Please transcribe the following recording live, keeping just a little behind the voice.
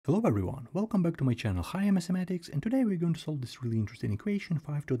Hello everyone, welcome back to my channel Hi Mathematics, and today we're going to solve this really interesting equation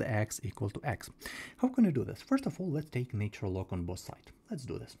 5 to the x equal to x. How can I do this? First of all, let's take natural log on both sides. Let's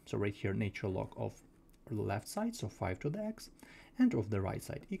do this. So right here, natural log of the left side, so 5 to the x, and of the right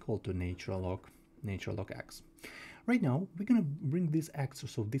side equal to natural log x. Right now, we're going to bring this x,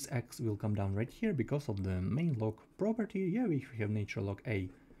 so this x will come down right here because of the main log property. Yeah, if we have natural log a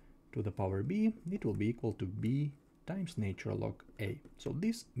to the power b, it will be equal to b times natural log a. So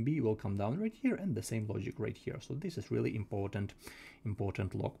this b will come down right here, and the same logic right here. So this is really important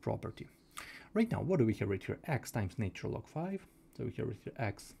log property. Right now, what do we have right here? X times natural log 5. So we have right here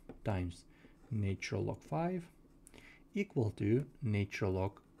x times natural log 5 equal to natural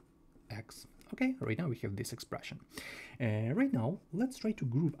log x. Okay, right now we have this expression. Right now, let's try to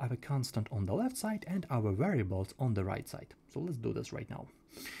group our constant on the left side and our variables on the right side. So let's do this right now.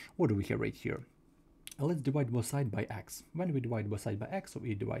 What do we have right here? Let's divide both sides by x. When we divide both sides by x, so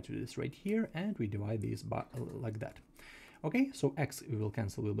we divide this right here, and we divide this by like that. Okay, so x will be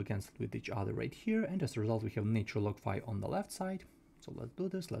cancelled with each other right here, and as a result, we have natural log 5 on the left side. So let's do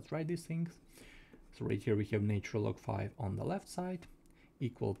this. Let's write these things. So right here we have natural log 5 on the left side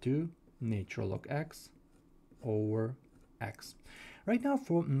equal to natural log x over x. Right now,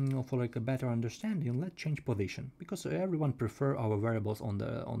 for like a better understanding, let's change position, because everyone prefer our variables on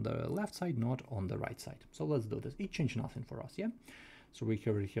the left side, not on the right side. So let's do this. It changed nothing for us, yeah. So we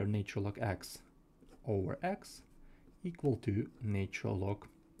have here natural log x over x equal to natural log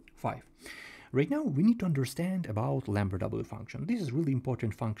 5. Right now, we need to understand about Lambert W function. This is really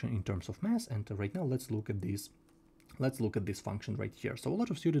important function in terms of math, and right now let's look at this. Let's look at this function right here. So a lot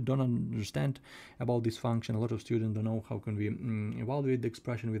of students don't understand about this function. A lot of students don't know how can we evaluate the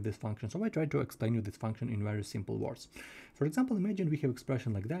expression with this function. So I try to explain you this function in very simple words. For example, imagine we have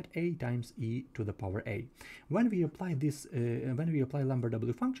expression like that, a times e to the power a. When we apply this, when we apply Lambert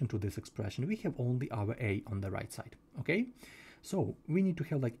W function to this expression, we have only our a on the right side. Okay. So we need to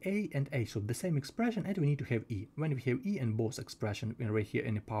have like a and a, so the same expression, and we need to have e. When we have e and both expression right here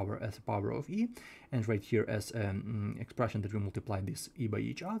in the power as a power of e, and right here as an expression that we multiply this e by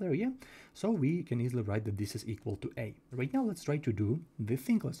each other, yeah. So we can easily write that this is equal to a. Right now, let's try to do this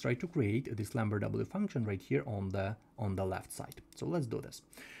thing. Let's try to create this Lambert W function right here on the left side. So let's do this.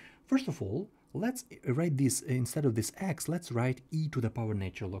 First of all, let's write this, instead of this x, let's write e to the power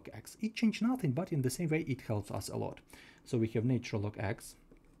natural log x. It changed nothing, but in the same way, it helps us a lot. So we have natural log x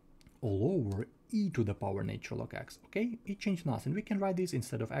all over e to the power natural log x. Okay, it changed nothing. We can write this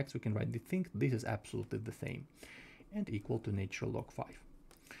instead of x, we can write the thing. This is absolutely the same, and equal to natural log 5.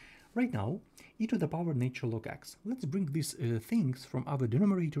 Right now, e to the power natural log x. Let's bring these things from our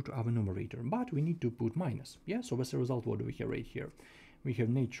denominator to our numerator, but we need to put minus. Yeah, so as a result, what do we have right here? We have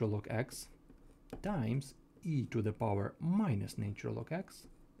natural log x times e to the power minus natural log x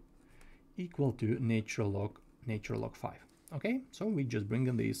equal to natural log 5. Okay, so we just bring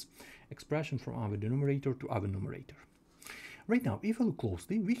in this expression from our denominator to our numerator. Right now, if we look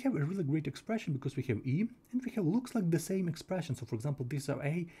closely, we have a really great expression because we have e, and we have looks like the same expression. So for example, this is our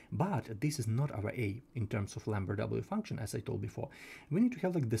a, but this is not our a in terms of Lambert W function, as I told before. We need to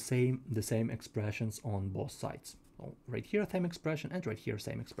have like the same expressions on both sides. So right here, same expression, and right here,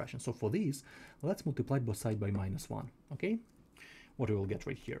 same expression. So for this, let's multiply both sides by -1. Okay, what we will get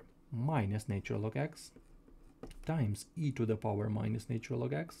right here? Minus natural log x times e to the power minus natural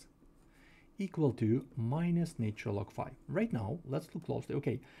log x equal to minus natural log 5. Right now, let's look closely.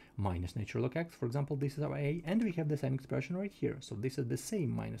 Okay, minus natural log x, for example, this is our a, and we have the same expression right here. So this is the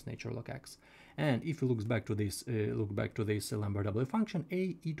same minus natural log x. And if we look back to this, Lambert W function,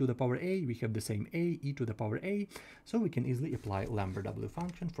 a e to the power a, we have the same a e to the power a. So we can easily apply Lambert W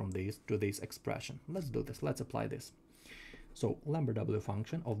function from this to this expression. Let's do this. Let's apply this. So Lambert W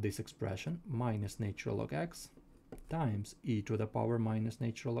function of this expression minus natural log x times e to the power minus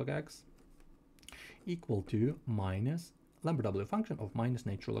natural log x equal to minus Lambert W function of minus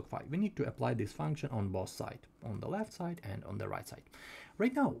natural log 5. We need to apply this function on both sides, on the left side and on the right side.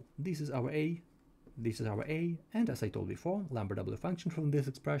 Right now, this is our a, this is our a, and as I told before, Lambert W function from this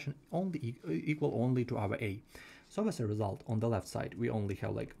expression only equal only to our a. So as a result, on the left side, we only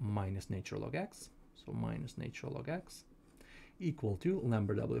have like minus natural log x, so minus natural log x equal to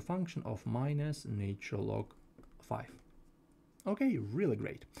Lambert W function of minus natural log 5. Okay, really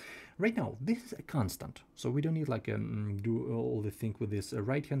great. Right now, this is a constant, so we don't need like do all the thing with this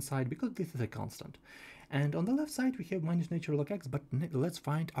right hand side, because this is a constant. And on the left side, we have minus natural log x, but let's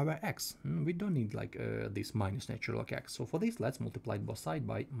find our x. We don't need like this minus natural log x. So for this, let's multiply both sides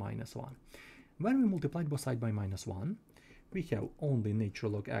by -1. When we multiply both sides by -1, we have only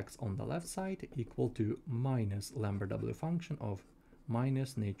natural log x on the left side equal to minus Lambert W function of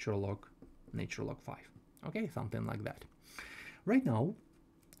minus nature log 5. Okay, something like that. Right now,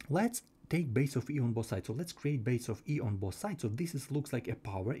 let's take base of e on both sides. So let's create base of e on both sides. So this looks like a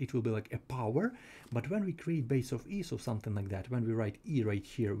power. It will be like a power, but when we create base of e, so something like that, when we write e right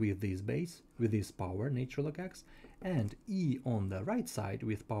here with this base, with this power, nature log x, and e on the right side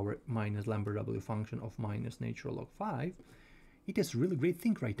with power minus lambda w function of minus nature log 5, it is a really great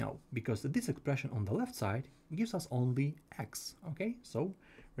thing right now, because this expression on the left side gives us only x. Okay, so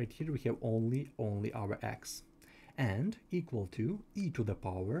right here we have only our x, and equal to e to the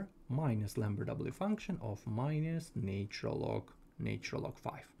power minus lambda w function of minus nature log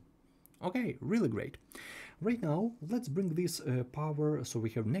 5. Okay, really great. Right now, let's bring this power, so we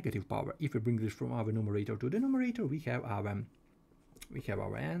have negative power. If we bring this from our numerator to the numerator, we have our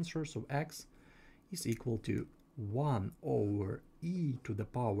answer. So x is equal to 1 over e to the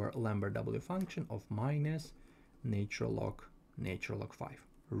power lambda w function of minus nature log 5.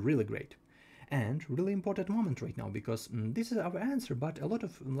 Really great. And really important moment right now, because this is our answer, but a lot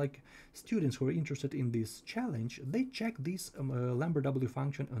of students who are interested in this challenge, they check this lambda w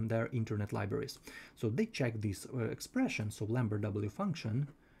function on their internet libraries. So they check this expression, so lambda w function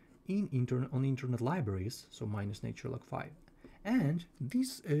on internet libraries, so minus nature log 5, and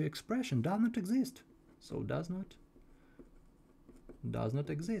this expression does not exist. So does not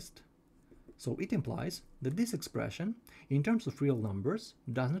exist. So it implies that this expression in terms of real numbers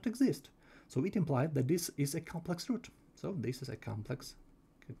does not exist. So it implies that this is a complex root. So this is a complex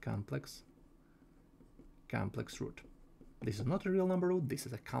root. This is not a real number root, this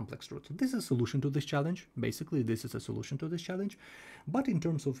is a complex root. So this is a solution to this challenge. Basically, this is a solution to this challenge. But in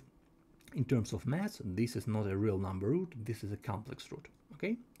terms of math, this is not a real number root, this is a complex root.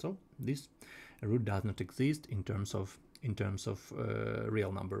 Okay, so this root does not exist in terms of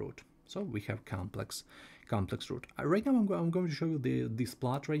real number root. So we have complex root. Right now I'm going to show you this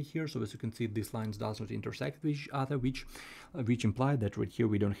plot right here. So as you can see, these lines does not intersect with each other, which imply that right here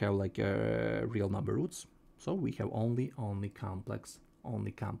we don't have real number roots. So we have only complex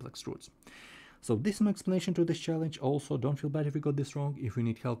roots. So this is my explanation to this challenge. Also, don't feel bad if you got this wrong. If you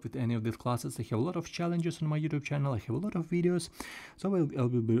need help with any of these classes, I have a lot of challenges on my YouTube channel. I have a lot of videos. So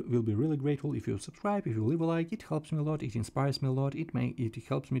we'll be really grateful if you subscribe, if you leave a like. It helps me a lot. It inspires me a lot. It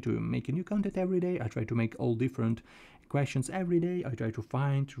helps me to make a new content every day. I try to make all different questions every day. I try to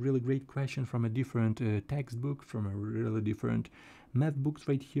find really great questions from a different textbook, from a really different math books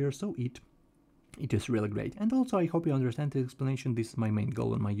right here. So it is really great. And also, I hope you understand the explanation. This is my main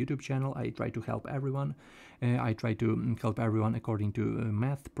goal on my YouTube channel. I try to help everyone. I try to help everyone according to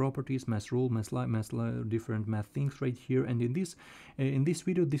math properties, math rule, different math things right here. And in this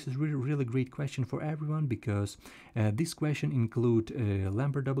video, this is really great question for everyone, because this question include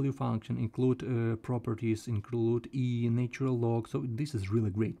lambda w function, include properties, include e natural log. So this is really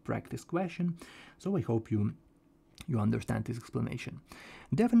great practice question. So I hope you understand this explanation.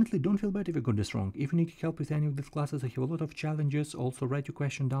 Definitely don't feel bad if you got this wrong. If you need help with any of these classes, I have a lot of challenges. Also, write your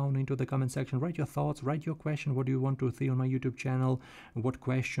question down into the comment section. Write your thoughts, write your question. What do you want to see on my YouTube channel? What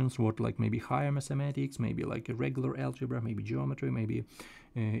questions? What maybe higher mathematics, maybe a regular algebra, maybe geometry, maybe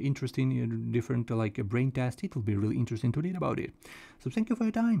interesting different a brain test. It will be really interesting to read about it. So thank you for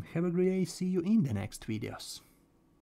your time. Have a great day. See you in the next videos.